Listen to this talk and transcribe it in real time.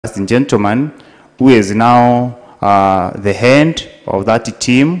first gentleman, who is now the head of that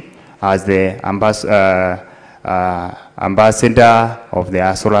team as the ambassador of the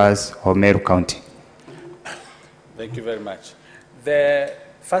Asoras of Meru County. Thank you very much. The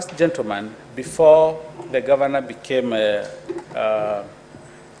first gentleman, before the governor became a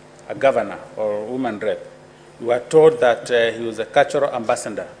governor or woman rep, we were told that he was a cultural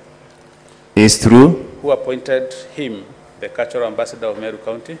ambassador. It's true. Who appointed him the cultural ambassador of Meru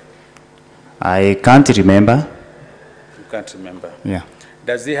County? I can't remember. You can't remember? Yeah.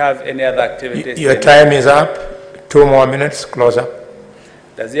 Does he have any other activities? Your time is up. 2 more minutes, close up.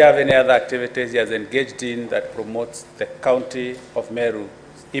 Does he have any other activities he has engaged in that promotes the county of Meru's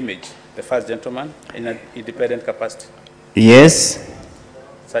image, the first gentleman, in an independent capacity? Yes.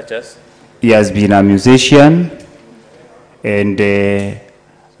 Such as? He has been a musician and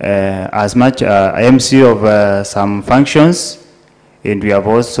as much MC of some functions, and we have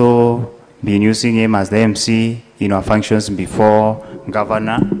also been using him as the MC in our functions before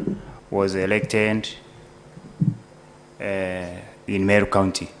governor was elected in Meru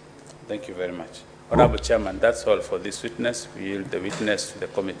County. Thank you very much. Honorable Chairman, that's all for this witness. We yield the witness to the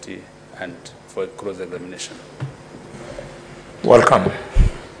committee and for cross-examination. Welcome.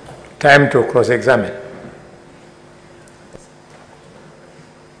 Time to cross-examine.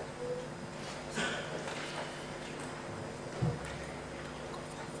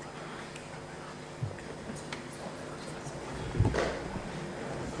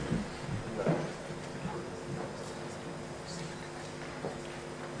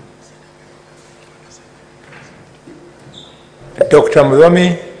 Dr.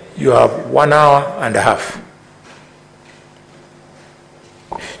 Mudomi, you have 1 hour and a half.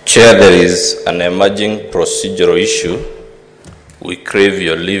 Chair, there is an emerging procedural issue we crave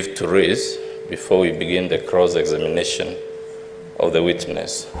your leave to raise before we begin the cross-examination of the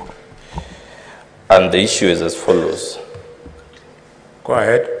witness. And the issue is as follows. Go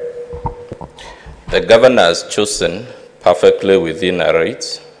ahead. The governor has chosen, perfectly within her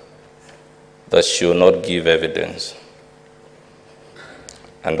rights, that she will not give evidence.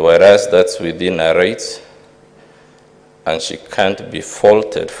 And whereas that's within her rights, and she can't be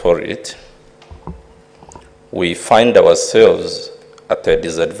faulted for it, we find ourselves at a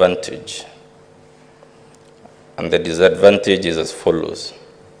disadvantage. And the disadvantage is as follows.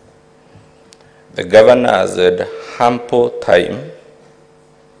 The governor has had ample time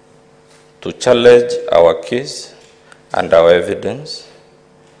to challenge our case and our evidence,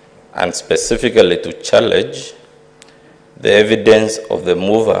 and specifically to challenge the evidence of the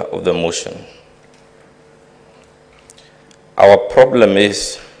mover of the motion. Our problem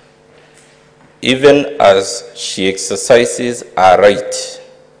is, even as she exercises her right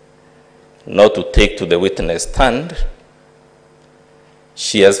not to take to the witness stand,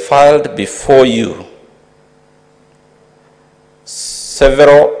 she has filed before you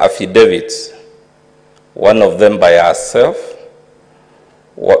several affidavits, one of them by herself,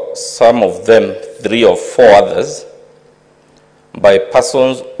 some of them 3 or 4 others, by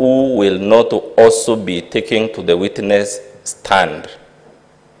persons who will not also be taking to the witness stand.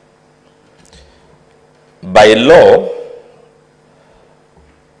 By law,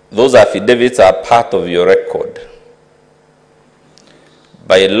 those affidavits are part of your record.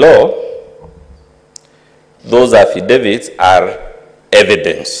 By law, those affidavits are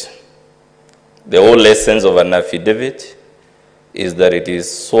evidence. The whole essence of an affidavit is that it is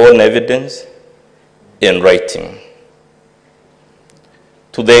sworn evidence in writing.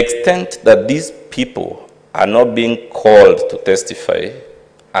 To the extent that these people are not being called to testify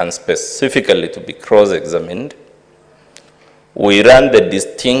and specifically to be cross-examined, we run the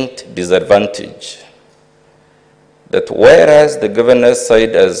distinct disadvantage that whereas the governor's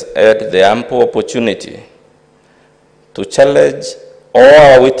side has had the ample opportunity to challenge all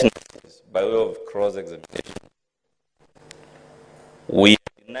our witnesses by way of cross-examination, we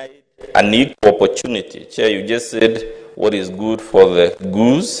denied an equal opportunity. Chair, you just said what is good for the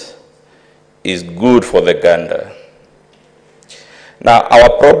goose is good for the gander. Now, our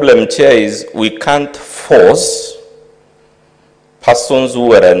problem, Chair, is we can't force persons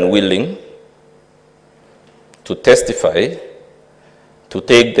who are unwilling to testify to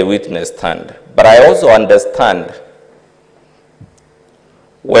take the witness stand. But I also understand,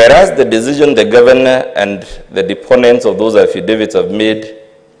 whereas the decision the governor and the deponents of those affidavits have made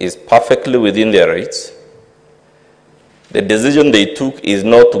is perfectly within their rights, the decision they took is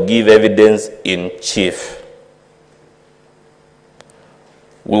not to give evidence in chief.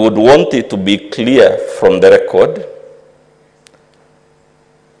 We would want it to be clear from the record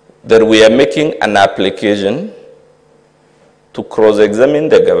that we are making an application to cross-examine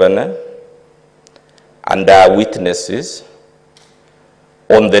the governor and our witnesses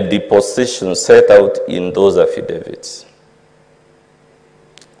on the deposition set out in those affidavits.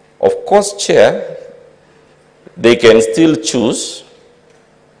 Of course, Chair, they can still choose.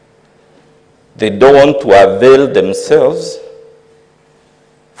 They don't want to avail themselves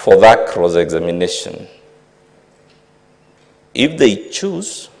for that cross-examination. If they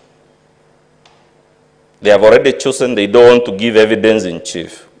choose, they have already chosen they don't want to give evidence in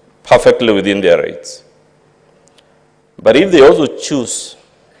chief, perfectly within their rights. But if they also choose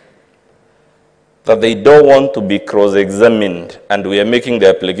that they don't want to be cross-examined, and we are making the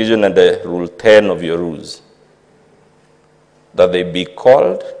application under Rule 10 of your rules, that they be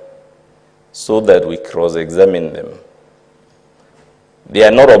called so that we cross-examine them. They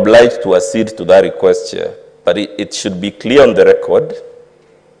are not obliged to accede to that request, Chair, but it should be clear on the record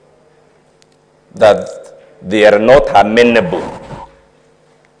that they are not amenable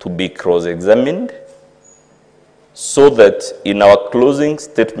to be cross-examined, so that in our closing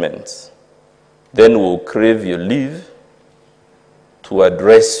statements, then we'll crave your leave to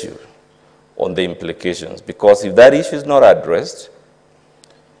address you on the implications. Because if that issue is not addressed,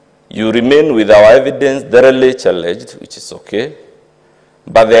 you remain with our evidence thoroughly alleged, which is okay,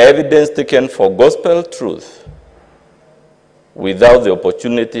 but the evidence taken for gospel truth without the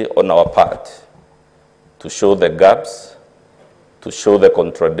opportunity on our part to show the gaps, to show the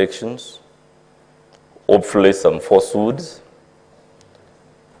contradictions, hopefully some falsehoods,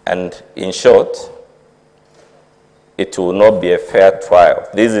 and in short, it will not be a fair trial.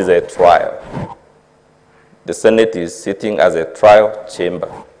 This is a trial. The Senate is sitting as a trial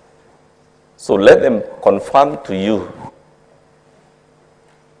chamber. So let them confirm to you.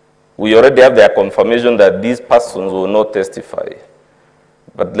 We already have their confirmation that these persons will not testify.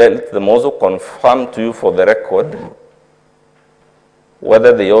 But let them also confirm to you for the record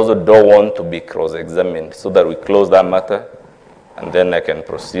whether they also don't want to be cross-examined, so that we close that matter, and then I can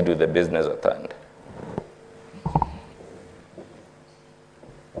proceed with the business at hand.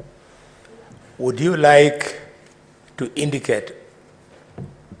 Would you like to indicate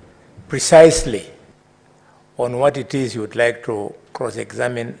precisely on what it is you would like to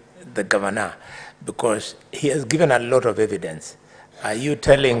cross-examine the governor? Because he has given a lot of evidence. Are you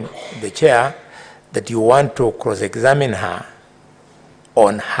telling the chair that you want to cross-examine her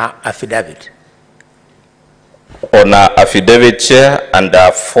on her affidavit? On her affidavit, Chair, and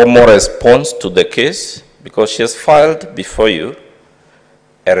her formal response to the case, because she has filed before you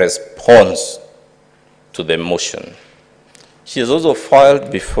a response to the motion. She has also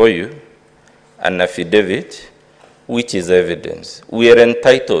filed before you an affidavit, which is evidence. We are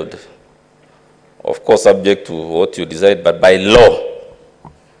entitled, of course subject to what you decide, but by law,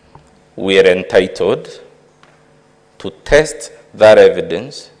 we are entitled to test that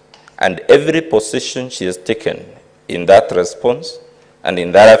evidence, and every position she has taken in that response and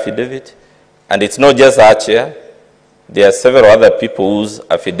in that affidavit, and it's not just our Chair, there are several other people whose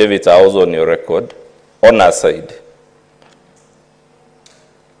affidavits are also on your record, on our side.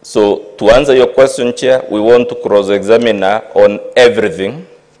 So to answer your question, Chair, we want to cross-examine her on everything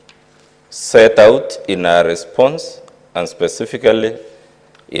set out in our response, and specifically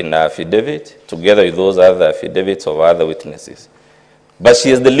in our affidavit, together with those other affidavits of other witnesses. But she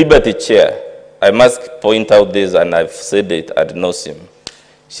has the liberty, Chair. I must point out this, and I've said it ad nauseum.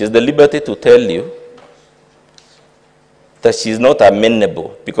 She has the liberty to tell you that she is not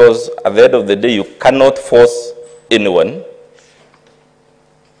amenable, because at the end of the day, you cannot force anyone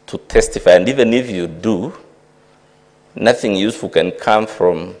to testify. And even if you do, nothing useful can come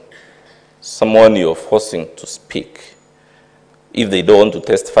from someone you're forcing to speak if they don't want to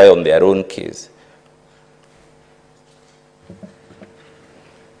testify on their own case.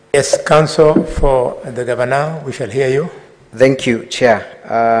 Yes, counsel for the governor, we shall hear you. Thank you,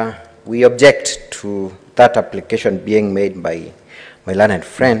 Chair. We object to that application being made by my learned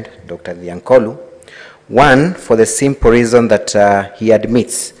friend, Dr. Liankolu. One, for the simple reason that he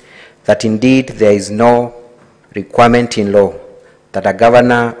admits that indeed there is no requirement in law that a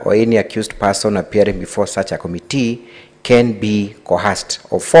governor or any accused person appearing before such a committee can be coerced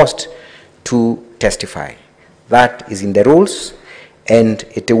or forced to testify. That is in the rules, and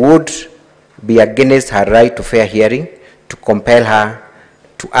it would be against her right to fair hearing to compel her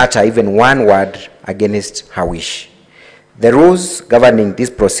to utter even one word against her wish. The rules governing these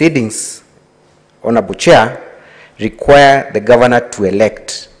proceedings, Honorable Chair, require the governor to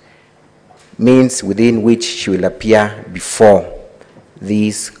elect means within which she will appear before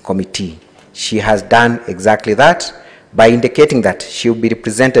this committee. She has done exactly that by indicating that she will be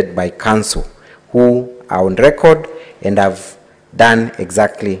represented by counsel who are on record and have done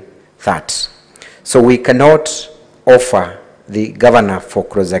exactly that. So we cannot offer the governor for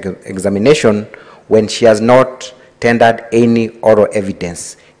cross-examination when she has not tendered any oral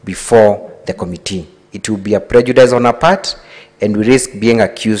evidence before the committee. It will be a prejudice on her part, and we risk being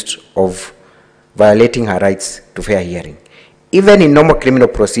accused of violating her rights to fair hearing. Even in normal criminal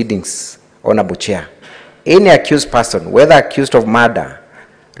proceedings, Honorable Chair, any accused person, whether accused of murder,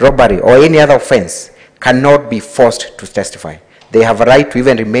 robbery, or any other offense, cannot be forced to testify. They have a right to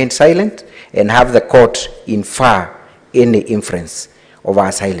even remain silent and have the court infer any inference of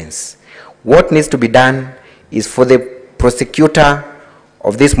our silence. What needs to be done is for the prosecutor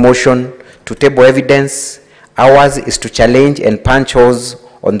of this motion to table evidence. Ours is to challenge and punch holes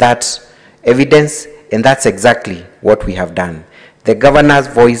on that evidence, and that's exactly what we have done. The governor's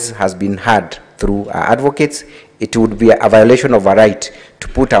voice has been heard through our advocates. It would be a violation of our right to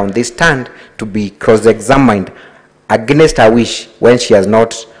put her on this stand to be cross-examined against her wish when she has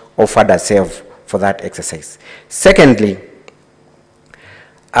not offered herself for that exercise. Secondly,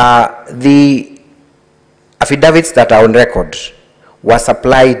 the affidavits that are on record were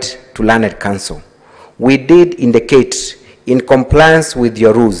supplied to Learned Counsel. We did indicate, in compliance with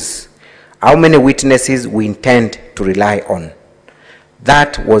your rules, how many witnesses we intend to rely on.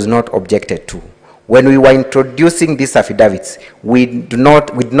 That was not objected to. When we were introducing these affidavits, we did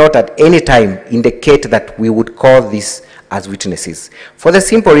not at any time indicate that we would call this as witnesses, for the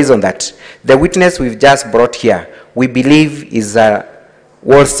simple reason that the witness we've just brought here, we believe is a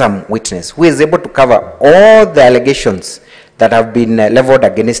wholesome witness who is able to cover all the allegations that have been leveled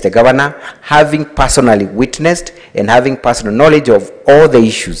against the governor, having personally witnessed and having personal knowledge of all the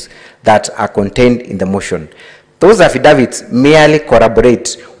issues that are contained in the motion. Those affidavits merely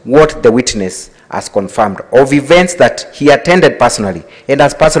corroborate what the witness has confirmed of events that he attended personally and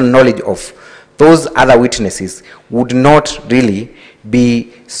has personal knowledge of. Those other witnesses would not really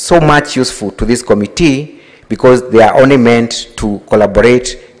be so much useful to this committee because they are only meant to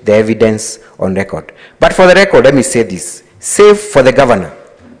collaborate the evidence on record. But for the record, let me say this. Save for the governor,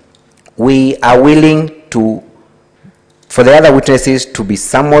 we are willing to, for the other witnesses to be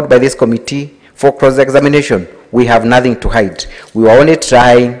summoned by this committee for cross-examination. We have nothing to hide. We were only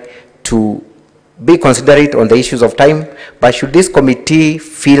trying to be considerate on the issues of time, but should this committee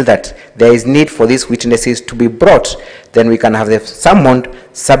feel that there is need for these witnesses to be brought, then we can have them summoned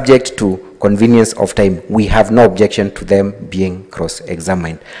subject to convenience of time. We have no objection to them being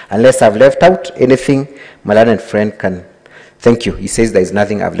cross-examined. Unless I've left out anything, my learned friend can. Thank you. He says there is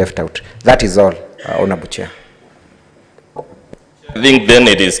nothing I've left out. That is all, Honorable Chair. I think then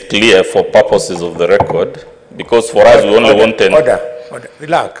it is clear for purposes of the record, because for us we only wanted... Order.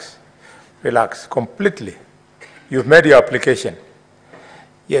 Relax, completely. You've made your application.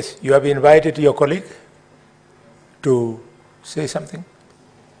 Yes, you have invited your colleague to say something?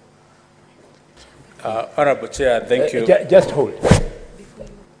 Honorable Chair, thank you. Just hold.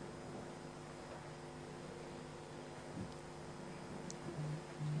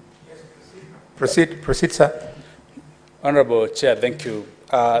 Proceed, sir. Honorable Chair, thank you.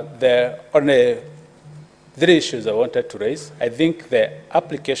 There are only 3 issues I wanted to raise. I think the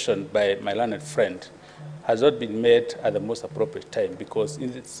application by my learned friend has not been made at the most appropriate time, because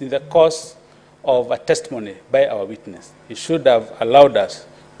in the course of a testimony by our witness, he should have allowed us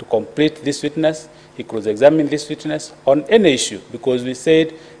to complete this witness. He could examine this witness on any issue, because we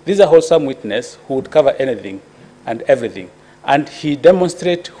said this is a wholesome witness who would cover anything and everything. And he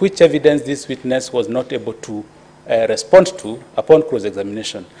demonstrated which evidence this witness was not able to respond to upon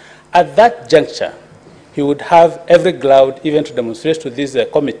cross-examination. At that juncture, he would have every cloud even to demonstrate to this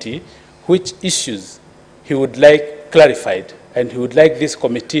committee which issues he would like clarified, and he would like this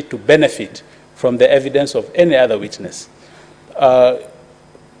committee to benefit from the evidence of any other witness.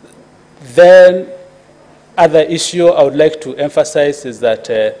 Then, other issue I would like to emphasize is that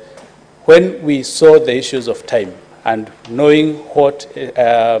when we saw the issues of time and knowing what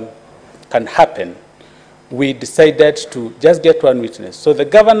can happen, we decided to just get one witness. So the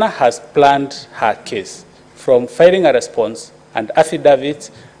governor has planned her case from filing a response and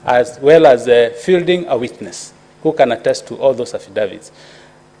affidavits, as well as fielding a witness who can attest to all those affidavits.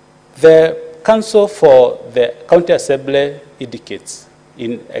 The counsel for the county assembly indicates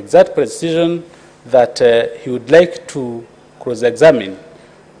in exact precision that he would like to cross-examine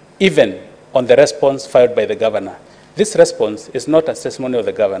even on the response filed by the governor. This response is not a testimony of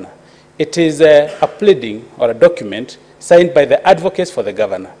the governor. It is a pleading or a document signed by the advocates for the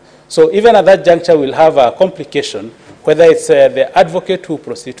governor. So even at that juncture, we'll have a complication whether it's the advocate who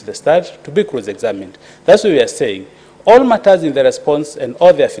proceeds to the stand to be cross-examined. That's what we are saying. All matters in the response and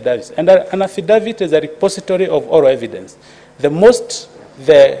all the affidavits. And an affidavit is a repository of oral evidence. the most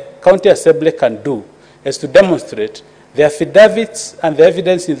the county assembly can do is to demonstrate the affidavits and the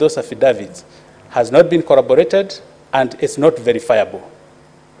evidence in those affidavits has not been corroborated and it's not verifiable.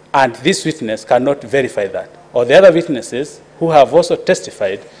 And this witness cannot verify that. Or the other witnesses who have also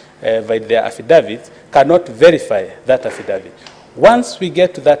testified by their affidavits cannot verify that affidavit. Once we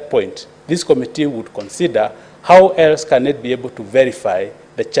get to that point, this committee would consider how else can it be able to verify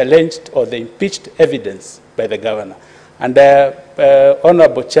the challenged or the impeached evidence by the governor. And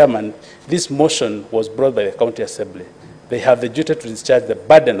Honorable Chairman, this motion was brought by the County Assembly. They have the duty to discharge the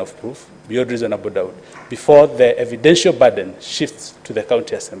burden of proof beyond reasonable doubt before the evidential burden shifts to the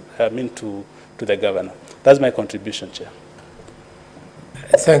County Assembly, to the governor. That's my contribution, Chair.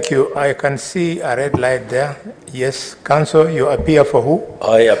 Thank you. I can see a red light there. Yes, Council, you appear for who?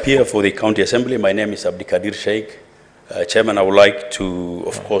 I appear for the County Assembly. My name is Abdikadir Sheikh. Chairman, I would like to,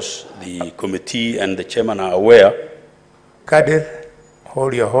 of course, the committee and the chairman are aware. Kadir,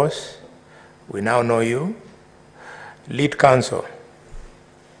 hold your horse. We now know you. Lead Counsel,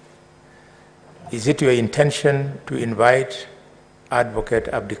 is it your intention to invite Advocate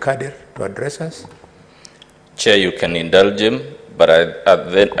Abdikadir to address us? Chair, you can indulge him, but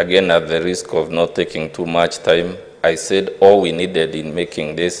again, at the risk of not taking too much time, I said all we needed in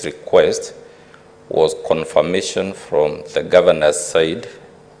making this request was confirmation from the governor's side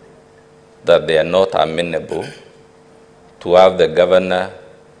that they are not amenable to have the governor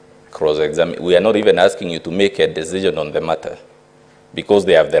cross-examine. We are not even asking you to make a decision on the matter because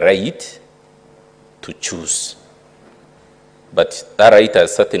they have the right to choose. But that right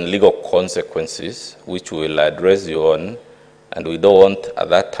has certain legal consequences which we will address you on, and we don't want at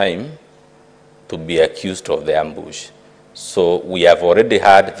that time to be accused of the ambush. So we have already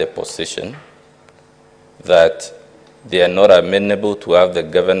had the position that they are not amenable to have the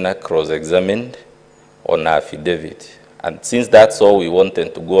governor cross-examined on affidavit. And since that's all we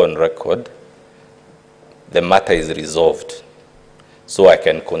wanted to go on record, the matter is resolved. So I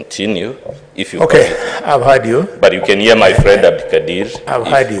can continue if you Okay, I've heard you. But you can hear my friend Abdikadir. I've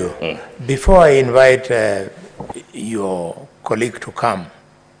heard you. Before I invite your colleague to come,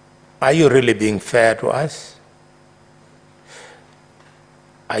 are you really being fair to us?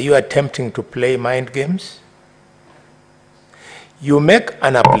 Are you attempting to play mind games? You make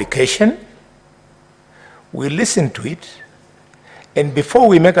an application, we listen to it, and before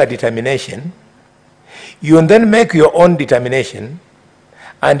we make a determination, you then make your own determination,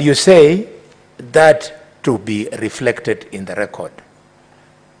 and you say that to be reflected in the record.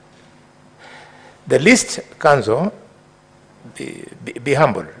 The list, Council, be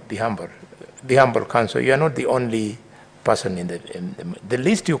humble, Council. You are not the only person in the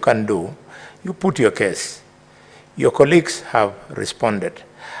least you can do. You put your case. Your colleagues have responded.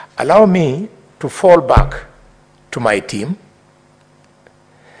 Allow me to fall back to my team.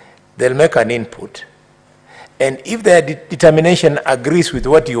 They'll make an input. And if their determination agrees with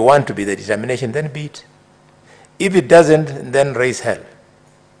what you want to be the determination, then be it. If it doesn't, then raise hell.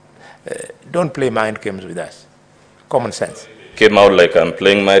 Don't play mind games with us. Common sense. Came out like I'm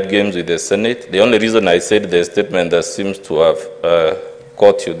playing mind games with the Senate. The only reason I said the statement that seems to have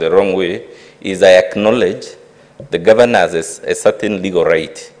caught you the wrong way is I acknowledge the governor has a certain legal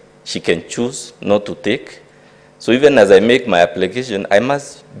right. She can choose not to take. So even as I make my application, I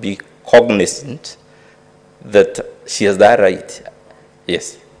must be cognizant that she has that right.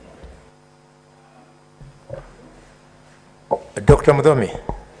 Yes. Dr. Mudomi,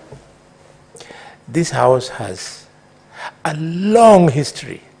 this house has a long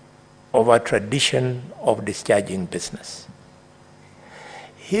history of a tradition of discharging business.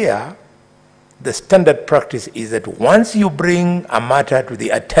 Here, the standard practice is that once you bring a matter to the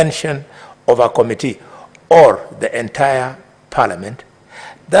attention of a committee or the entire parliament,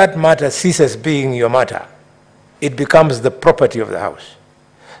 that matter ceases being your matter. It becomes the property of the house.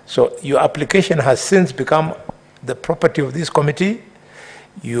 So your application has since become the property of this committee.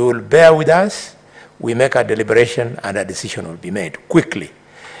 You'll bear with us. We make a deliberation and a decision will be made quickly.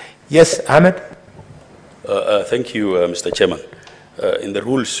 Yes, Ahmed? Thank you, Mr. Chairman. In the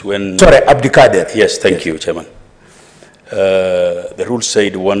rules when... Sorry, Abdikadir. Yes, thank you, Chairman. The rules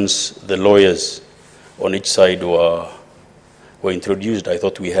said once the lawyers on each side were introduced, I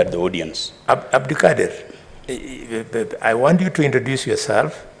thought we had the audience. Abdikadir, I want you to introduce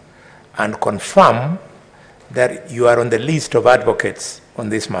yourself and confirm that you are on the list of advocates on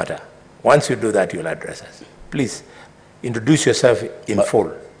this matter. Once you do that, you'll address us. Please, introduce yourself in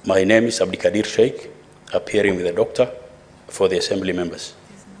full. My name is Abdikadir Sheikh, appearing with the doctor for the assembly members.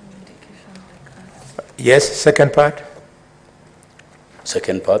 Yes, second part?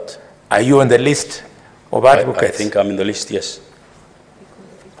 Second part. Are you on the list of advocates? I think I'm in the list, yes.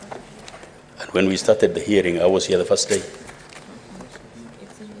 And when we started the hearing, I was here the first day.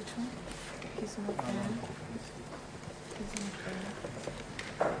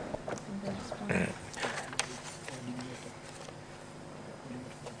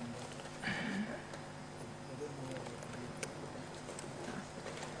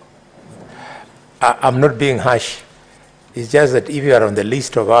 I'm not being harsh. It's just that if you are on the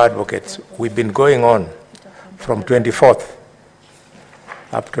list of advocates, we've been going on from 24th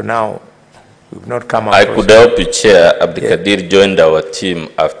up to now. We've not come out. I could help you, Chair. Abdikadir joined our team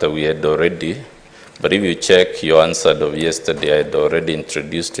after we had already. But if you check your answer of yesterday, I had already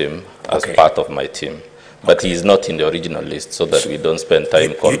introduced him as part of my team. But he is not in the original list, so that we don't spend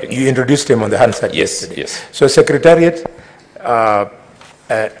time calling. You introduced him on the Hansard yesterday. Yes. So, Secretariat,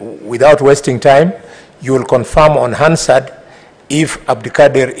 without wasting time, you will confirm on Hansard if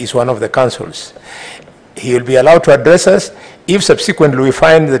Abdikadir is one of the councils. He will be allowed to address us. If subsequently we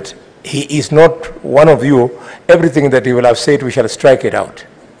find that he is not one of you, everything that he will have said, we shall strike it out.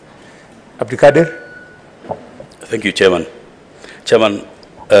 Abdikadir? Thank you, Chairman. Chairman,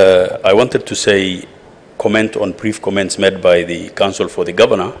 I wanted to comment on brief comments made by the Council for the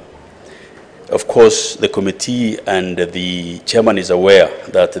Governor. Of course, the committee and the chairman is aware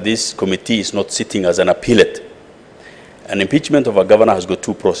that this committee is not sitting as an appellate. An impeachment of a governor has got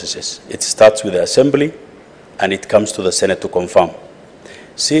two processes. It starts with the Assembly and it comes to the Senate to confirm.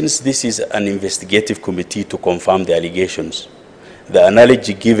 Since this is an investigative committee to confirm the allegations, the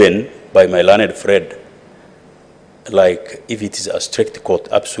analogy given by my learned friend, like if it is a strict court,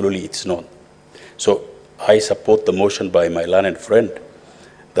 absolutely it's not. So I support the motion by my learned friend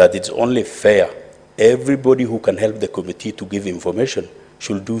that it's only fair. Everybody who can help the committee to give information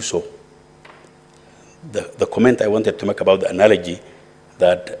should do so. The comment I wanted to make about the analogy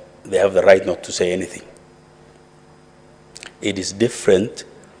that they have the right not to say anything. It is different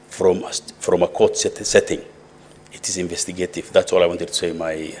from a court setting. It is investigative. That's all I wanted to say,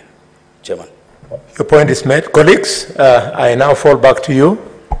 my chairman. Your point is made. Colleagues, I now fall back to you.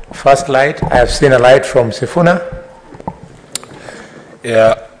 First light, I have seen a light from Sifuna.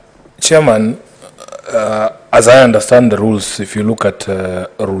 Yeah, Chairman, as I understand the rules, if you look at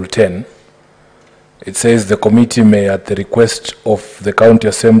Rule 10, it says the committee may, at the request of the county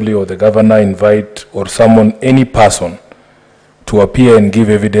assembly or the governor, invite or summon any person to appear and give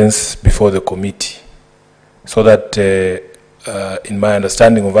evidence before the committee. So that, in my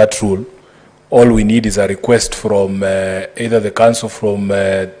understanding of that rule, all we need is a request from either the council, from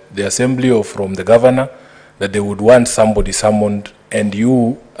the assembly, or from the governor, that they would want somebody summoned, and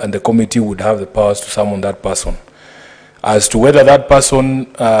you and the committee would have the powers to summon that person. As to whether that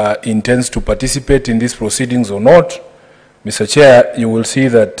person intends to participate in these proceedings or not, Mr. Chair, you will see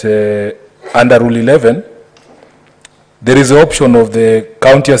that under Rule 11, there is the option of the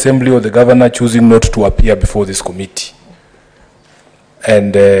county assembly or the governor choosing not to appear before this committee.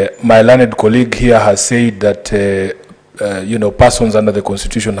 And my learned colleague here has said that persons under the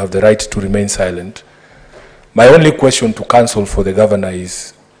Constitution have the right to remain silent. My only question to counsel for the governor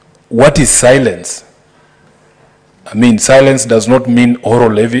is, what is silence? I mean, silence does not mean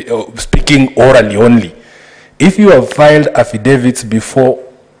speaking orally only. If you have filed affidavits before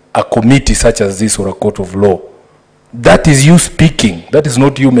a committee such as this or a court of law, that is you speaking. That is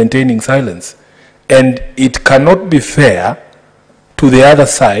not you maintaining silence. And it cannot be fair to the other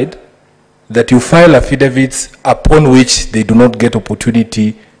side that you file affidavits upon which they do not get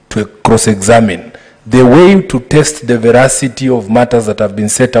opportunity to cross-examine. The way to test the veracity of matters that have been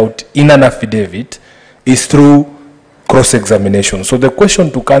set out in an affidavit is through cross-examination. So the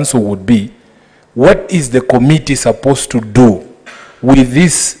question to council would be, what is the committee supposed to do with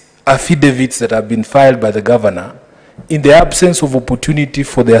these affidavits that have been filed by the governor in the absence of opportunity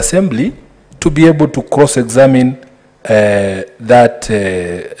for the assembly to be able to cross-examine that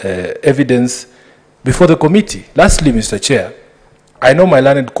evidence before the committee? Lastly, Mr. Chair, I know my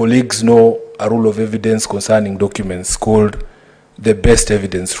learned colleagues know a rule of evidence concerning documents called the best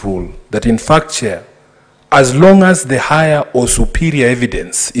evidence rule, that in fact, Chair, as long as the higher or superior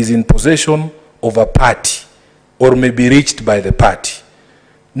evidence is in possession of a party or may be reached by the party,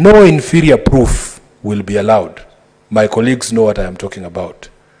 no inferior proof will be allowed. My colleagues know what I am talking about.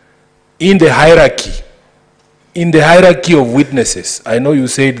 In the hierarchy of witnesses, I know you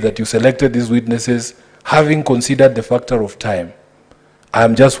said that you selected these witnesses having considered the factor of time. I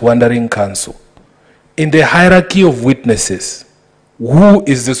am just wondering, counsel, in the hierarchy of witnesses, who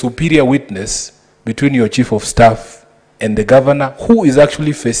is the superior witness between your chief of staff and the governor? Who is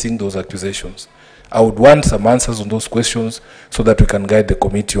actually facing those accusations? I would want some answers on those questions so that we can guide the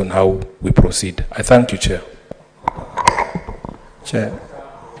committee on how we proceed. I thank you, Chair. Chair.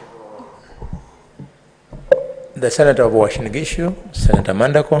 The Senator of Washington Issue, Senator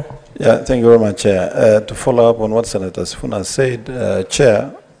Mandako. Yeah, thank you very much, Chair. To follow up on what Senator Sifuna said,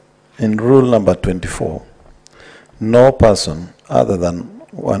 Chair, in rule number 24, no person other than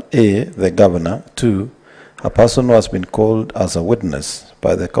 1A, the governor, 2, a person who has been called as a witness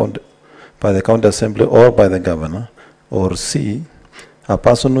by the county assembly or by the governor, or C, a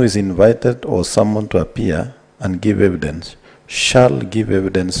person who is invited or summoned to appear and give evidence, shall give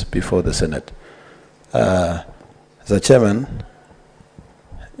evidence before the Senate. The Chairman,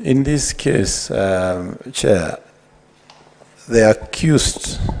 in this case, Chair, the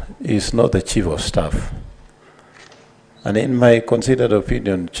accused is not the Chief of Staff. And in my considered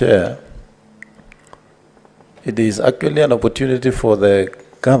opinion, Chair, it is actually an opportunity for the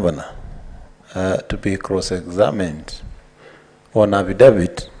governor to be cross-examined on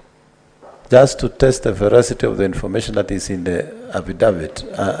affidavit, just to test the veracity of the information that is in the affidavit.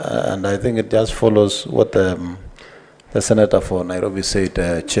 And I think it just follows what the Senator for Nairobi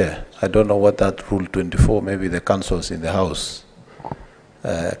said, Chair. I don't know what that Rule 24, maybe the councils in the House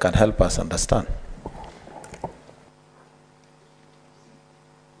can help us understand.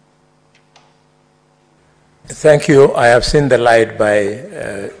 Thank you. I have seen the light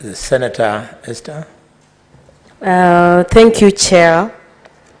by Senator Esther. Thank you, Chair.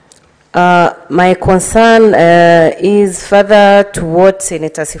 My concern is further to what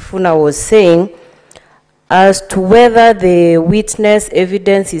Senator Sifuna was saying as to whether the witness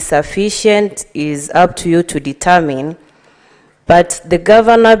evidence is sufficient is up to you to determine. But the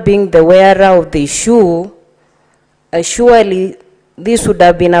governor being the wearer of the shoe, surely this would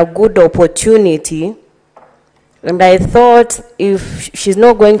have been a good opportunity. And I thought if she's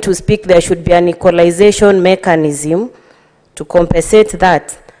not going to speak, there should be an equalization mechanism to compensate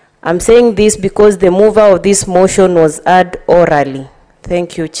that. I'm saying this because the mover of this motion was heard orally.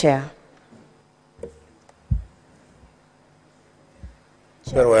 Thank you, Chair.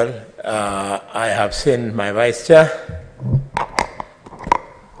 Very well. I have seen my Vice Chair.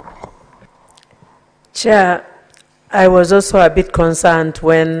 Chair, I was also a bit concerned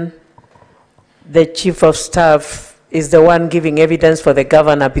when the Chief of Staff is the one giving evidence for the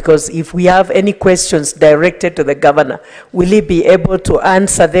governor, because if we have any questions directed to the governor, will he be able to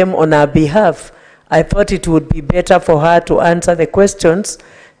answer them on our behalf? I thought it would be better for her to answer the questions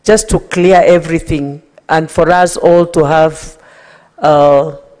just to clear everything and for us all to have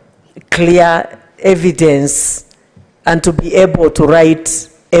clear evidence and to be able to write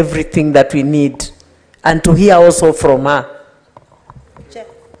everything that we need and to hear also from her.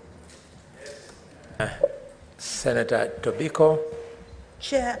 Senator Tobiko.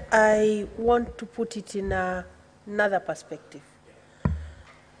 Chair, I want to put it in another perspective.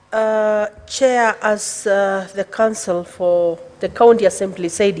 Chair, as the council for the county assembly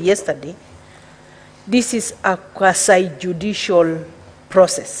said yesterday, this is a quasi-judicial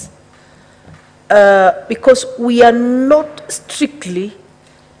process because we are not strictly,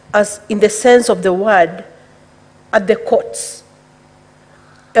 as in the sense of the word, at the courts.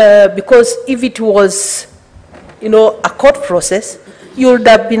 Because if it was, a court process, you would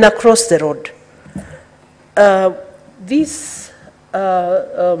have been across the road. This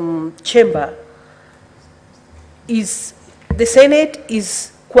chamber is, the Senate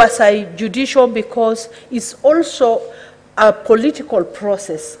is quasi-judicial because it's also a political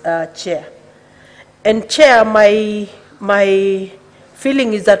process, Chair. And Chair, my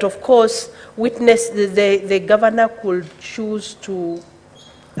feeling is that, of course, the governor could choose to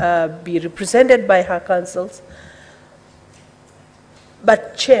be represented by her councils.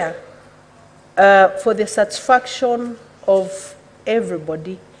 But Chair, for the satisfaction of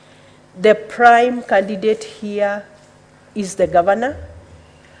everybody, the prime candidate here is the governor.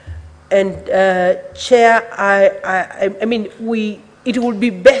 And Chair, I mean, it would be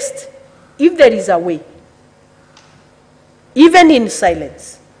best if there is a way, even in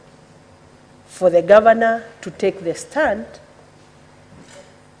silence, for the governor to take the stand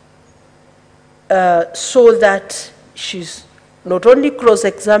so that she's not only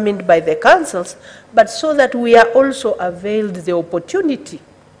cross-examined by the councils, but so that we are also availed the opportunity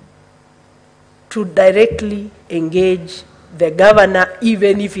to directly engage the governor,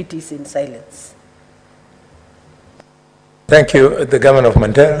 even if it is in silence. Thank you. The Governor of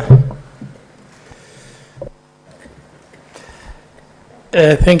Mandera.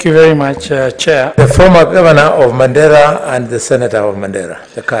 Thank you very much, Chair. The former Governor of Mandera and the Senator of Mandera,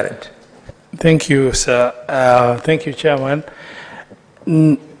 the current. Thank you, sir. Thank you, Chairman.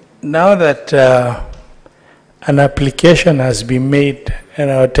 now that an application has been made and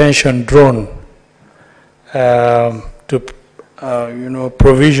our attention drawn to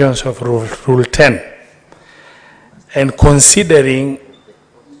provisions of Rule 10, and considering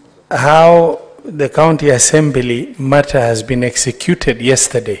how the County Assembly matter has been executed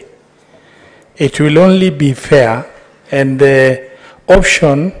yesterday, it will only be fair, and the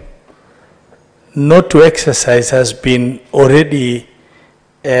option not to exercise has been already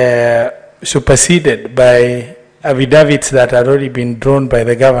superseded by affidavits that had already been drawn by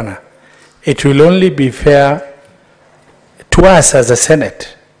the governor. It will only be fair to us as a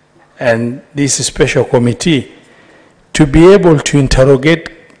Senate and this special committee to be able to interrogate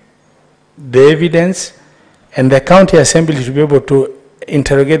the evidence, and the County Assembly to be able to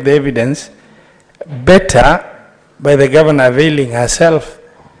interrogate the evidence better by the governor availing herself,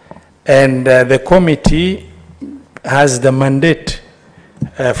 and the committee has the mandate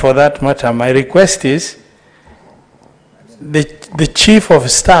for that matter. My request is the Chief of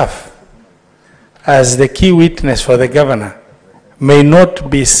Staff, as the key witness for the governor, may not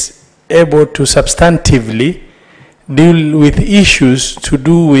be able to substantively deal with issues to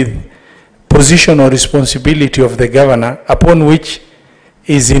do with position or responsibility of the governor, upon which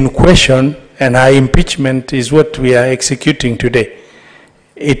is in question, and her impeachment is what we are executing today.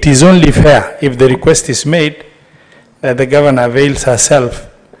 It is only fair, if the request is made, that the governor avails herself.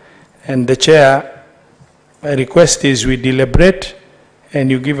 And the chair, my request is we deliberate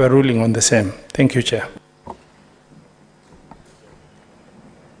and you give a ruling on the same. Thank you, Chair.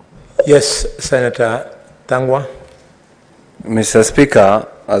 Yes, Senator Tangwa. Mr. Speaker,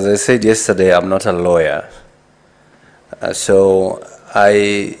 as I said yesterday, I'm not a lawyer. So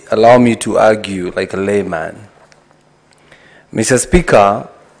allow me to argue like a layman. Mr. Speaker,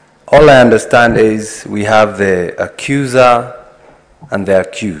 all I understand is we have the accuser and the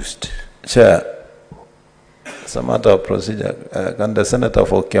accused. Chair, it's a matter of procedure. Can the Senator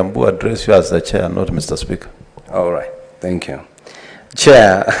for Kiambu address you as the chair, not Mr. Speaker? All right, thank you.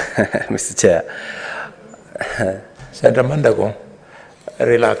 Chair, Mr. Chair. Senator Mandago,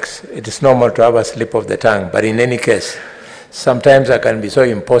 relax. It is normal to have a slip of the tongue, but in any case, sometimes I can be so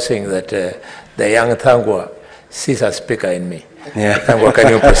imposing that the young Tangwa sees a speaker in me. Yeah. Tangwa,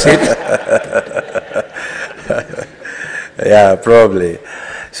 can you proceed? Yeah, probably.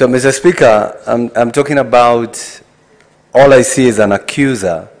 So, Mr. Speaker, I'm talking about, all I see is an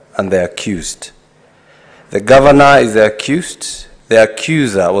accuser and the accused. The governor is the accused. The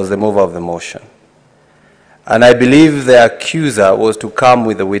accuser was the mover of the motion. And I believe the accuser was to come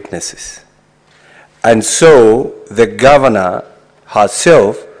with the witnesses. And so the governor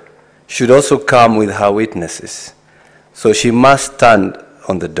herself should also come with her witnesses. So she must stand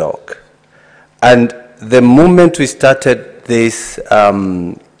on the dock. And the moment we started this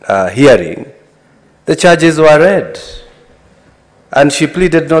hearing, the charges were read. And she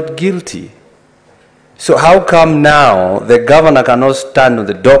pleaded not guilty. So how come now the governor cannot stand on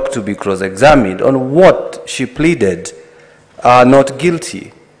the dock to be cross-examined on what she pleaded not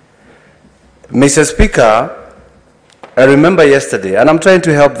guilty? Mr. Speaker, I remember yesterday, and I'm trying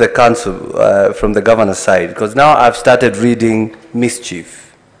to help the council from the governor's side, because now I've started reading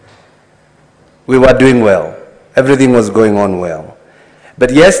mischief. We were doing well. Everything was going on well.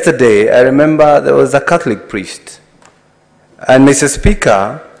 But yesterday, I remember there was a Catholic priest. And Mr.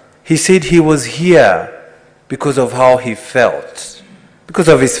 Speaker, he said he was here because of how he felt, because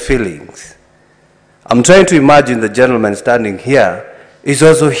of his feelings. I'm trying to imagine the gentleman standing here is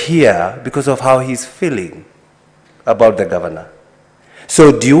also here because of how he's feeling about the governor.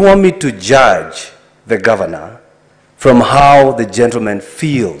 So do you want me to judge the governor from how the gentleman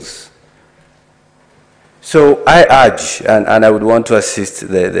feels? So I urge, and I would want to assist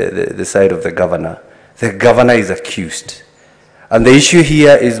the side of the governor. The governor is accused. And the issue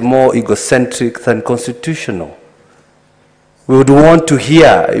here is more egocentric than constitutional. We would want to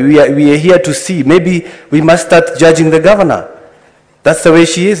hear, we are here to see, maybe we must start judging the governor. That's the way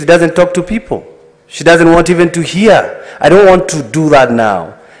she is. She doesn't talk to people. She doesn't want even to hear. I don't want to do that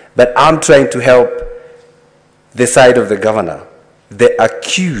now. But I'm trying to help the side of the governor. The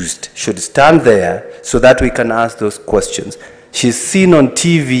accused should stand there so that we can ask those questions. She's seen on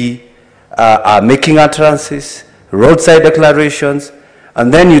TV making utterances, roadside declarations,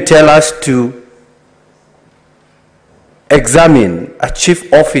 and then you tell us to examine a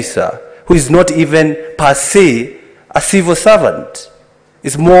chief officer who is not even per se a civil servant.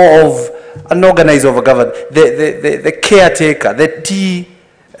 It's more of an organizer of a government, the caretaker,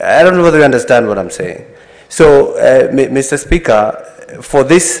 I don't know whether you understand what I'm saying. So, Mr. Speaker, for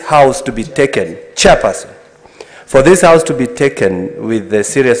this House to be taken, chairperson, For this house to be taken with the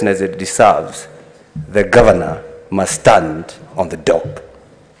seriousness it deserves, the governor must stand on the dock.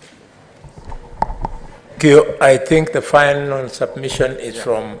 Thank you. I think the final submission is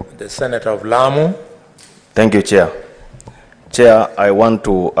from the Senator of Lamu. Thank you, Chair. Chair, I want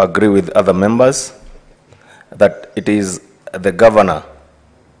to agree with other members that it is the governor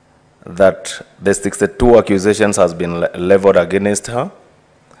that the 62 accusations has been leveled against her.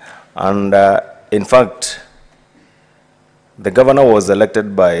 And in fact, the governor was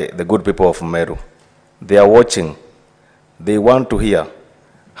elected by the good people of Meru. They are watching. They want to hear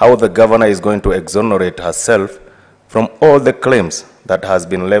how the governor is going to exonerate herself from all the claims that has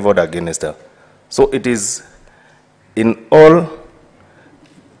been leveled against her. So it is in all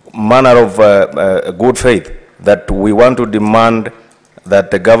manner of good faith that we want to demand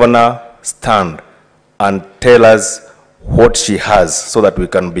that the governor stand and tell us what she has so that we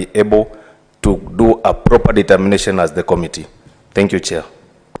can be able to do a proper determination as the committee. Thank you, Chair.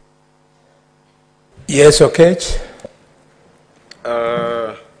 Yes, Okech.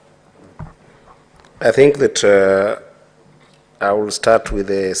 I think that I will start with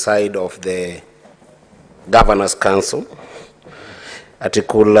the side of the Governor's Council.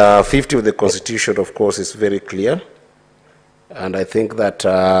 Article 50 of the Constitution, of course, is very clear. And I think that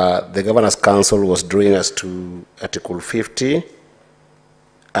the Governor's Council was drawing us to Article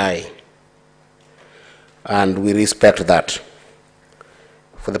 50I. And we respect that.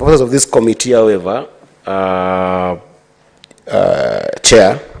 For the purpose of this committee, however,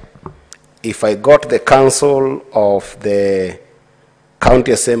 Chair, if I got the Council of the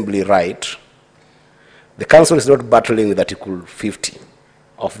County Assembly right, the Council is not battling with Article 50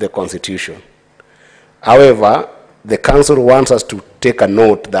 of the Constitution. However, the Council wants us to take a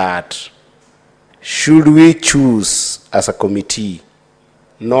note that should we choose as a committee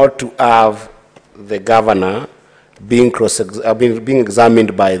not to have the governor being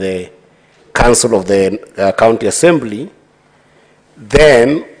examined by the Council of the County Assembly,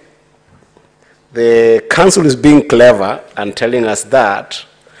 then the Council is being clever and telling us that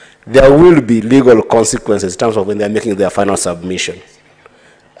there will be legal consequences in terms of when they're making their final submission.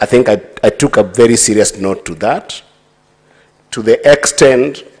 I think I took a very serious note to that, to the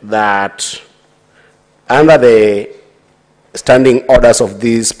extent that under the standing orders of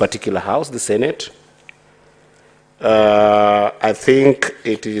this particular House, the Senate, I think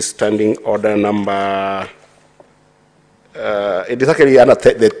it is standing order number, it is actually under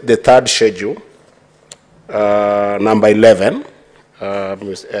the third schedule, number 11,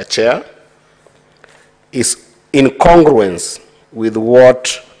 Chair, is in congruence with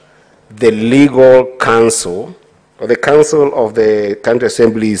what the legal counsel, or the Council of the County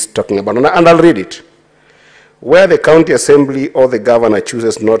Assembly is talking about. And I'll read it. Where the County Assembly or the governor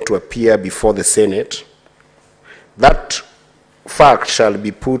chooses not to appear before the Senate, that fact shall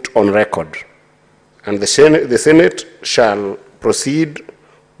be put on record, and the Senate shall proceed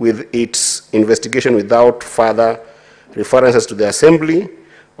with its investigation without further references to the Assembly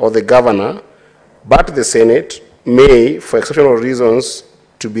or the governor, but the Senate may, for exceptional reasons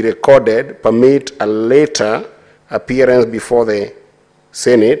to be recorded, permit a later appearance before the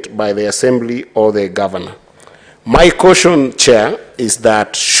Senate by the Assembly or the governor. My caution, Chair, is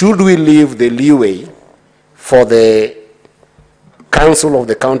that should we leave the leeway for the Council of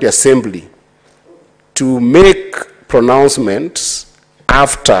the County Assembly to make pronouncements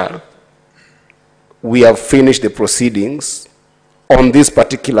after we have finished the proceedings on this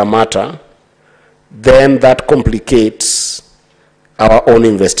particular matter, then that complicates our own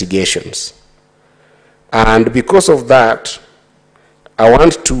investigations. And because of that, I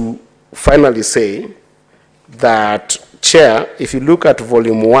want to finally say that, Chair, if you look at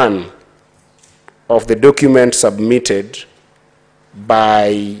volume 1 of the document submitted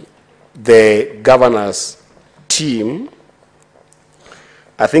by the governor's team,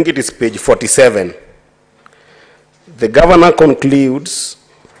 I think it is page 47. The governor concludes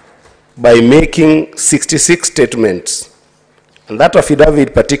by making 66 statements, and that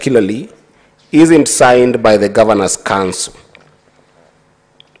affidavit particularly isn't signed by the governor's council.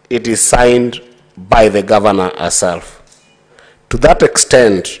 It is signed by the governor herself. To that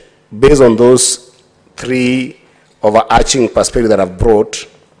extent, based on those 3 overarching perspectives that I've brought,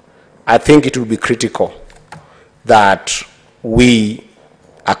 I think it will be critical that we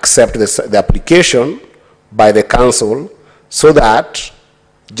accept the application by the council so that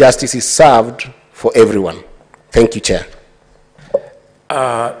justice is served for everyone. Thank you, Chair.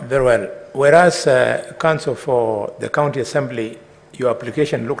 Very well. Whereas Council for the County Assembly, your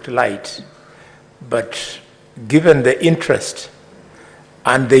application looked light, but given the interest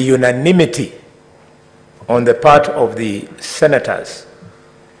and the unanimity on the part of the senators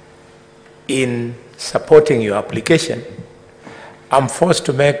in supporting your application, I'm forced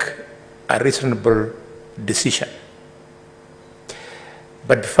to make a reasonable decision.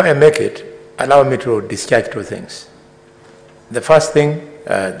 But before I make it, allow me to discharge two things. The first thing,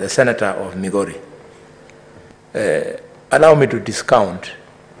 the senator of Migori, allow me to discount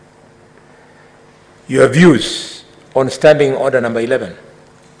your views on Standing Order number 11.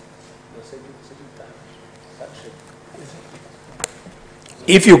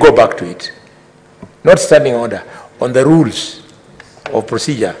 If you go back to it, not Standing Order, on the rules of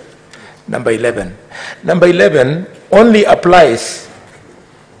procedure, number 11. Number 11 only applies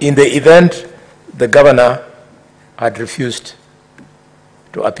in the event the governor had refused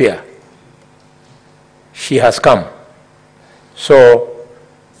to appear. She has come. So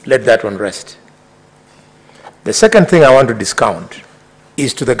let that one rest. The second thing I want to discount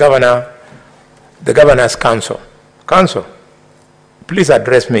is to the governor, the governor's council. Council, please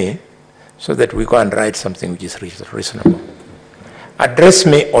address me so that we go and write something which is reasonable. Address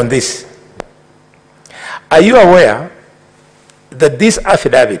me on this. Are you aware that this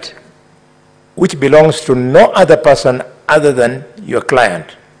affidavit, which belongs to no other person other than your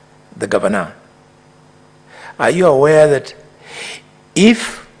client, the governor, are you aware that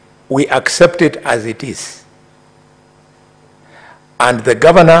if we accept it as it is, and the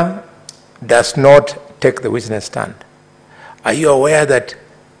governor does not take the witness stand, are you aware that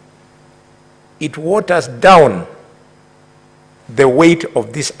it waters down the weight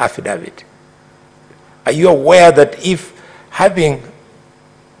of this affidavit? Are you aware that if, having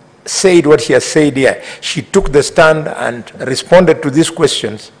said what she has said here, she took the stand and responded to these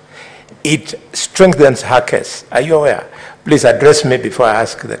questions, it strengthens her case? Are you aware? Please address me before I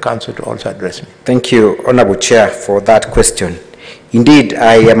ask the council to also address me. Thank you, Honorable Chair, for that question. Indeed,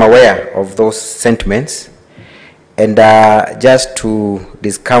 I am aware of those sentiments, and just to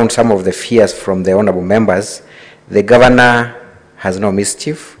discount some of the fears from the honorable members, the governor has no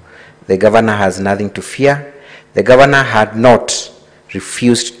mischief. The governor has nothing to fear. The governor had not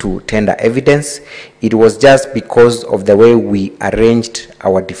refused to tender evidence. It was just because of the way we arranged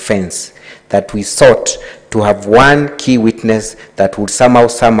our defense that we sought to have one key witness that would somehow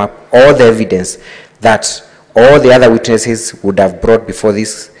sum up all the evidence that all the other witnesses would have brought before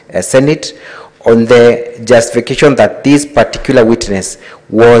this Senate, on the justification that this particular witness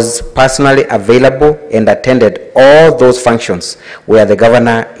was personally available and attended all those functions where the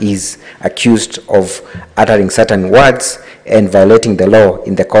governor is accused of uttering certain words and violating the law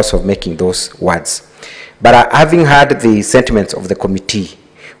in the course of making those words. But having heard the sentiments of the committee,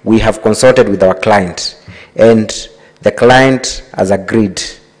 we have consulted with our client, and the client has agreed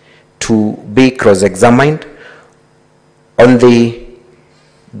to be cross-examined on the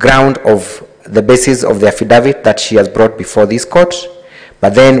ground of the basis of the affidavit that she has brought before this court,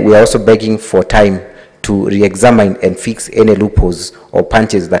 but then we are also begging for time to re-examine and fix any loopholes or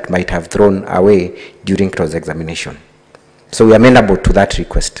punches that might have thrown away during cross-examination. So we are amenable to that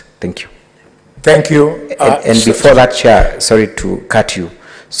request. Thank you. Thank you. And before that, Chair, sorry to cut you.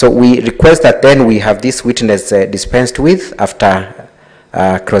 So we request that then we have this witness dispensed with after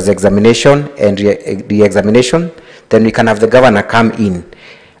cross-examination and re-examination. Then we can have the governor come in,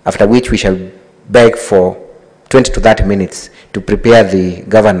 after which we shall beg for 20 to 30 minutes to prepare the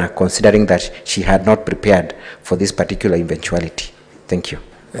governor, considering that she had not prepared for this particular eventuality. Thank you.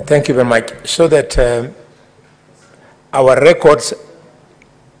 Thank you very much. So that our records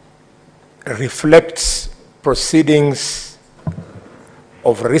reflects proceedings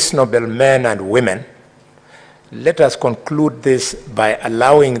of reasonable men and women, let us conclude this by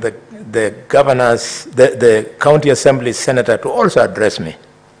allowing the governors, the county assembly senator to also address me.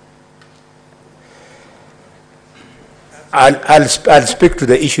 I'll speak to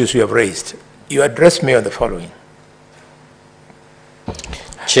the issues you have raised. You address me on the following.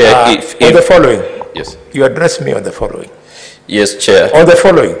 Chair, on the following. Yes. You address me on the following. Yes, Chair. On the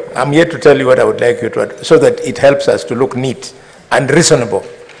following, I'm here to tell you what I would like you to address, so that it helps us to look neat and reasonable.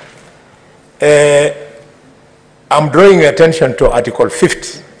 I'm drawing your attention to Article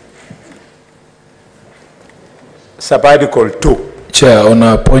 50, Sub-Article 2. Chair, on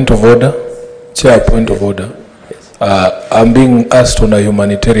a point of order. Chair, point of order. Yes. I'm being asked on a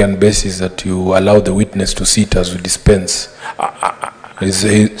humanitarian basis that you allow the witness to sit as we dispense.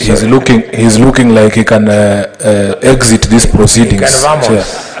 He's looking like he can exit these proceedings.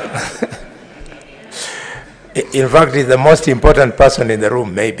 In fact, he's the most important person in the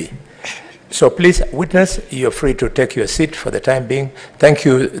room, maybe. So please, witness, you're free to take your seat for the time being. Thank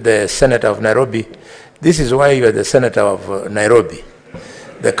you, the Senator of Nairobi. This is why you are the Senator of Nairobi,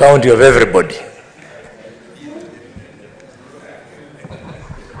 the county of everybody.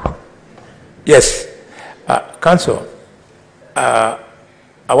 Yes. Council, I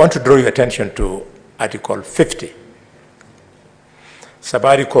want to draw your attention to Article 50,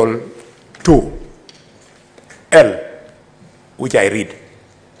 Sub-Article 2L, which I read.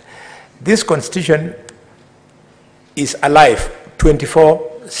 This Constitution is alive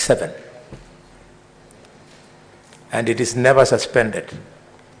 24/7, and it is never suspended.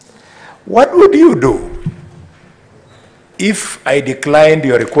 What would you do if I declined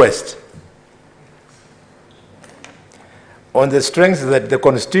your request on the strength that the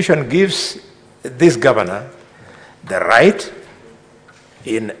Constitution gives this governor the right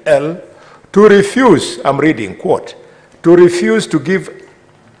in L to refuse, I'm reading, quote, to refuse to give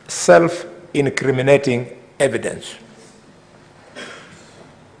self-incriminating evidence?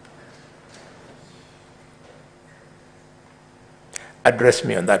 Address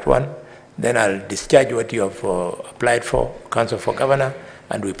me on that one, then I'll discharge what you have applied for, Council for Governor,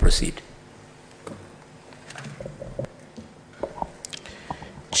 and we proceed.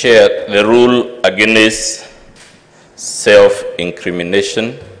 Chair, the rule against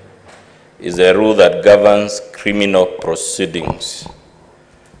self-incrimination is a rule that governs criminal proceedings.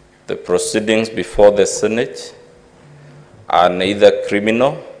 The proceedings before the Senate are neither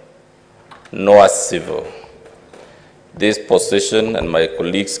criminal nor civil. This position, and my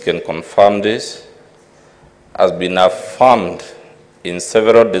colleagues can confirm this, has been affirmed in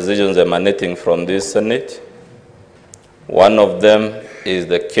several decisions emanating from this Senate. One of them is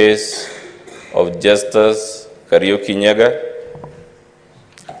the case of Justice Kariuki Nyaga,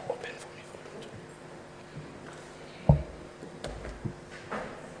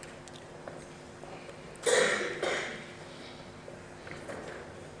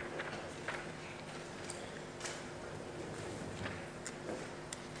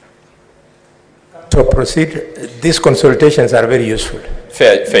 So proceed. These consultations are very useful.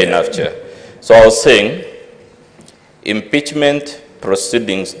 Fair enough, Chair. So I was saying, impeachment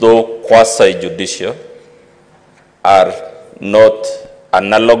proceedings, though quasi-judicial, are not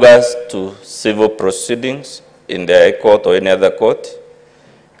analogous to civil proceedings in the High Court or any other court.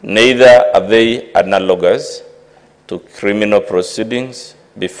 Neither are they analogous to criminal proceedings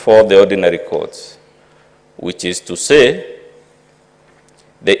before the ordinary courts, which is to say,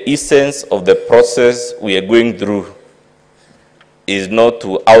 the essence of the process we are going through is not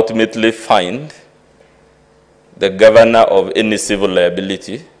to ultimately find the governor of any civil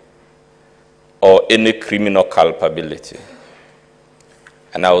liability or any criminal culpability.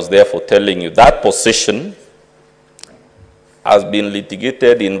 And I was therefore telling you that position has been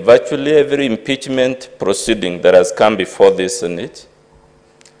litigated in virtually every impeachment proceeding that has come before this Senate,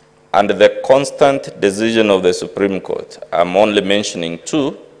 and the constant decision of the Supreme Court. I'm only mentioning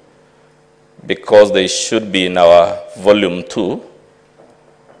two because they should be in our volume 2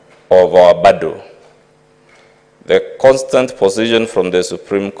 of our BADO. The constant position from the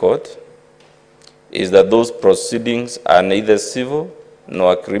Supreme Court is that those proceedings are neither civil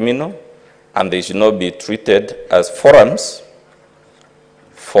nor criminal, and they should not be treated as forums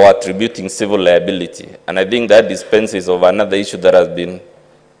for attributing civil liability. And I think that dispenses of another issue that has been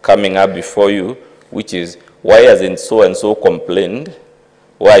coming up before you, which is, why hasn't so-and-so complained?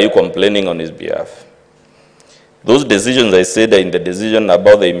 Why are you complaining on his behalf? Those decisions, I said, are in the decision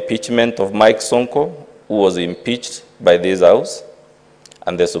about the impeachment of Mike Sonko, who was impeached by this House,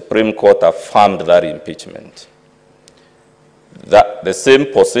 and the Supreme Court affirmed that impeachment. The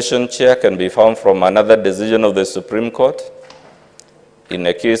same position, Chair, can be found from another decision of the Supreme Court in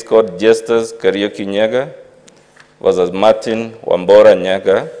a case called Justice Kariuki Nyaga versus Martin Wambora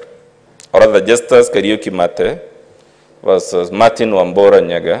Nyaga, or rather Justice Kariuki Mate versus Martin Wambora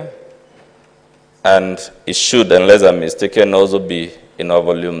Nyaga, and it should, unless I'm mistaken, also be in our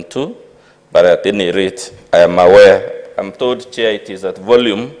volume 2, but at any rate, I am aware, I'm told, Chair, it is at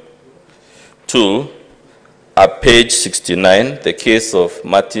volume 2, at page 69, the case of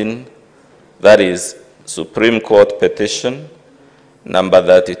Martin, that is Supreme Court petition number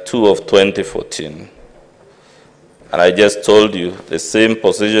 32 of 2014. And I just told you the same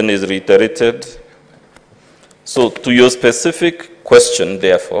position is reiterated. So to your specific question,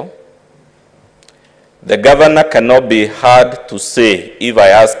 therefore, the governor cannot be heard to say, if I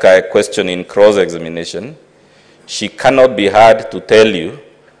ask her a question in cross-examination, she cannot be heard to tell you,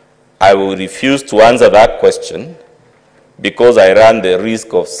 I will refuse to answer that question because I run the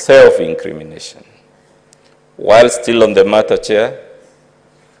risk of self-incrimination. While still on the matter, Chair,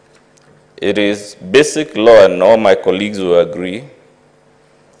 it is basic law, and all my colleagues will agree,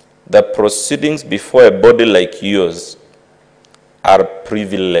 that proceedings before a body like yours are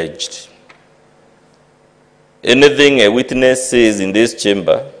privileged. Anything a witness says in this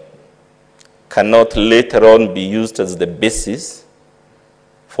chamber cannot later on be used as the basis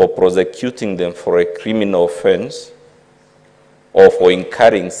for prosecuting them for a criminal offense or for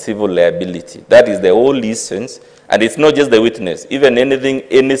incurring civil liability. That is the whole essence. And it's not just the witness. Even anything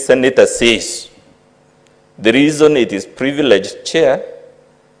any senator says, the reason it is privileged, Chair,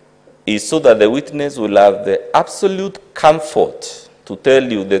 is so that the witness will have the absolute comfort to tell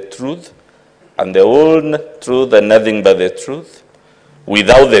you the truth and the whole truth and nothing but the truth,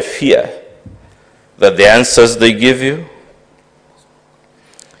 without the fear that the answers they give you.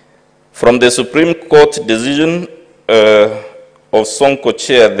 From the Supreme Court decision of Sonko,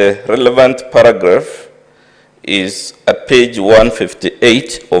 Chair, the relevant paragraph is at page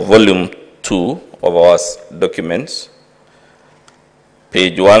 158 of volume 2 of our documents,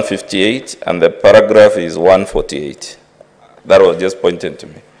 page 158, and the paragraph is 148. That was just pointed to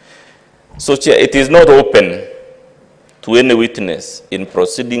me. So, Chair, it is not open to any witness in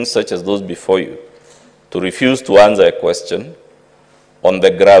proceedings such as those before you to refuse to answer a question on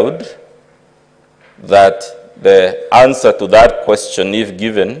the ground that the answer to that question, if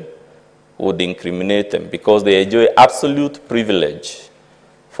given, would incriminate them, because they enjoy absolute privilege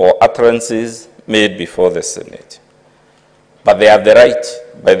for utterances made before the Senate. But they have the right,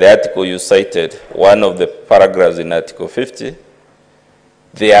 by the article you cited, one of the paragraphs in Article 50,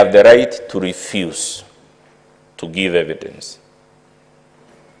 they have the right to refuse to give evidence.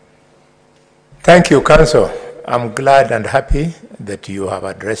 Thank you, Counsel. I'm glad and happy that you have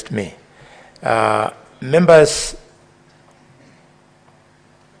addressed me. Members,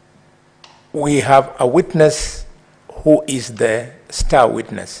 we have a witness who is the star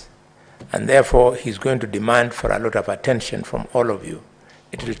witness, and therefore he's going to demand for a lot of attention from all of you.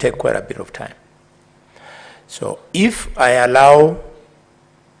 It will take quite a bit of time. So if I allow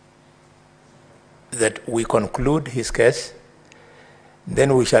that we conclude his case,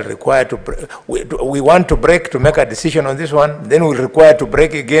 then we shall require to, we want to break to make a decision on this one, then we'll require to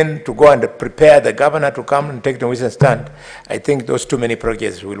break again to go and prepare the governor to come and take the witness stand. I think those too many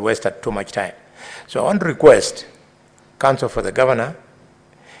projects will waste too much time. So I want to request, Counsel for the Governor,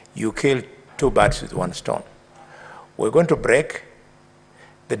 you kill two birds with one stone. We're going to break.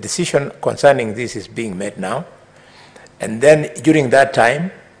 The decision concerning this is being made now. And then during that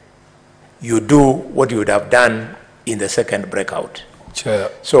time, you do what you would have done in the second breakout.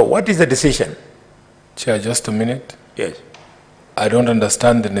 Chair. So what is the decision? Chair, just a minute. Yes. I don't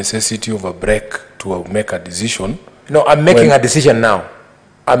understand the necessity of a break to make a decision. No, I'm making a decision now.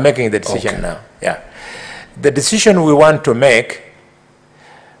 I'm making the decision now. Yeah. The decision we want to make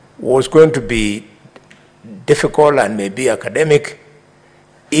was going to be difficult and maybe academic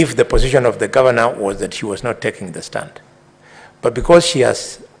if the position of the governor was that she was not taking the stand. But because she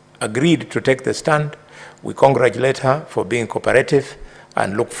has agreed to take the stand, we congratulate her for being cooperative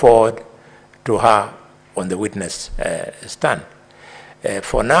and look forward to her on the witness stand.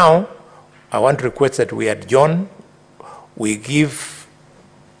 For now, I want to request that we adjourn. We give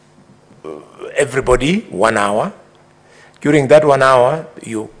everybody 1 hour. During that 1 hour,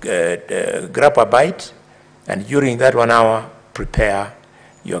 you grab a bite, and during that 1 hour, prepare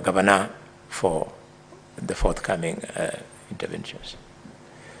your governor for the forthcoming interventions.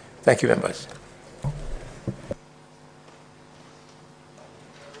 Thank you, members.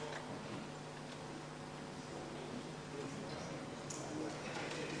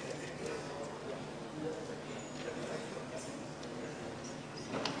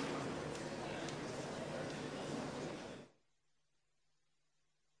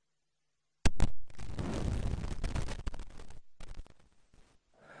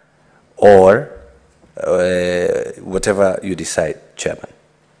 Or whatever you decide, Chairman.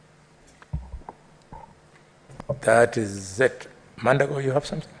 That is it. Mandago, you have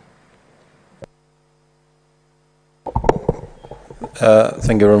something?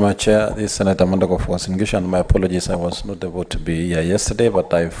 Thank you very much, Chair. This is Senator Mandago for Wasingishu. My apologies, I was not able to be here yesterday,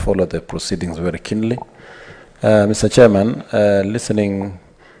 but I followed the proceedings very keenly. Mr. Chairman, listening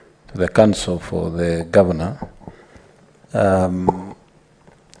to the counsel for the governor,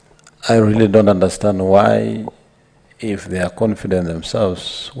 I really don't understand why, if they are confident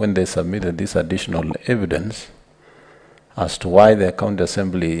themselves when they submitted this additional evidence, as to why the County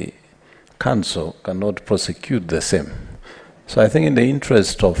Assembly Council cannot prosecute the same. So I think in the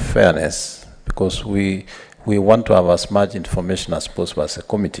interest of fairness, because we want to have as much information as possible as a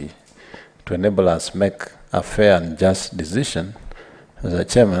committee to enable us make a fair and just decision, as a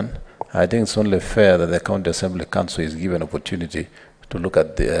chairman, I think it's only fair that the County Assembly Council is given opportunity to look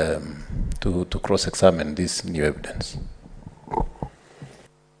at the, to cross-examine this new evidence.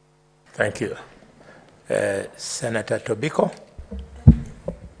 Thank you. Senator Tobiko.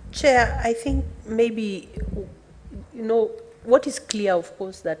 Chair, I think maybe, you know, what is clear, of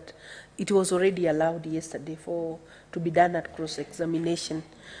course, that it was already allowed yesterday to be done at cross-examination.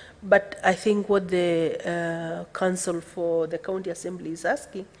 But I think what the Council for the County Assembly is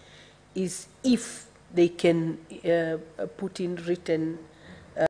asking is if they can put in written